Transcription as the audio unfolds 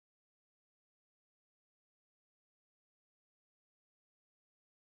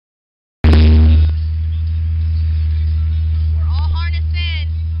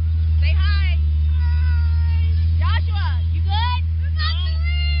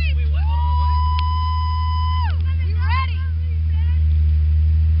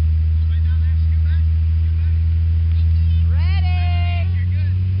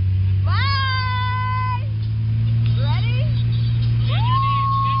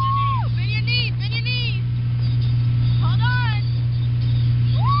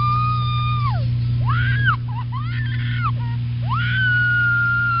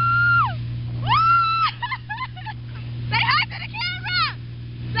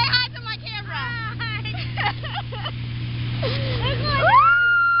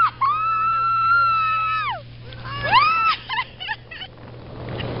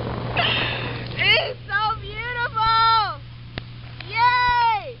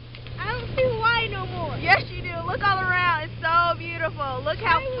look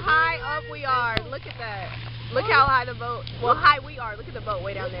how high up we are. Look at that. Look how high the boat. Well, high we are. Look at the boat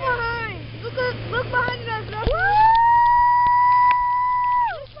way down there. Look behind us. Look behind us. Woo!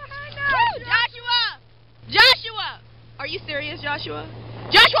 Joshua! Are you serious, Joshua?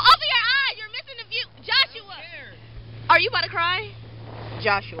 Joshua, open your eyes. You're missing the view. Joshua! Are you about to cry?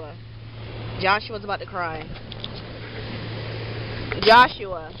 Joshua's about to cry.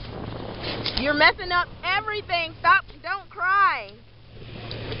 Joshua. You're messing up everything. Stop. Don't cry.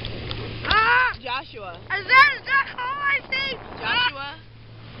 Joshua. Is that all I see? Joshua.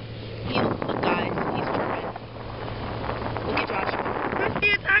 Look, guys. He's trying. Look at Joshua. I see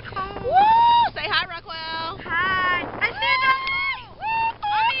it's that cold. Woo! Say hi, Rockwell. Hi. I see the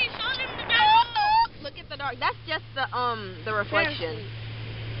Mommy, show them the dark. Look at the dark. That's just the reflection.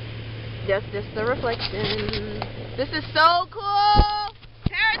 Just the reflection. This is so cool.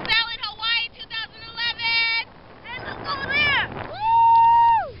 Parasailing Hawaii 2011. Hey, look over there.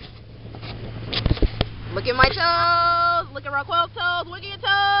 Woo! Look at my toes. Look at Rockwell's toes. Wiggle your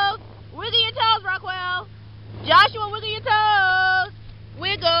toes. Wiggle your toes, Rockwell. Joshua, wiggle your toes.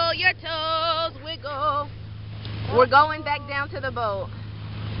 Wiggle your toes. Wiggle. We're going back down to the boat.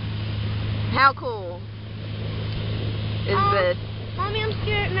 How cool is this? Mommy, I'm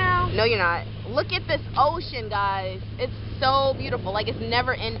scared now. No, you're not. Look at this ocean, guys. It's so beautiful. Like, it's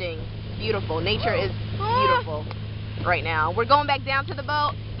never ending. Beautiful. Nature is beautiful right now. We're going back down to the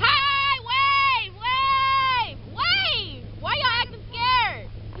boat. Hi! Wave! Wave! Wave! Why y'all acting scared?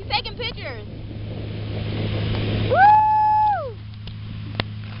 He's taking pictures. Woo!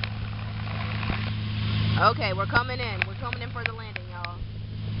 Okay, we're coming in. We're coming in for the landing, y'all.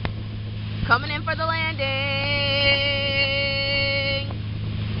 Coming in for the landing.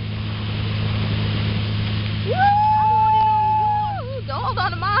 Woo! Don't hold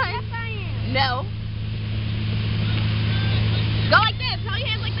on to mine. Yes, I am. No.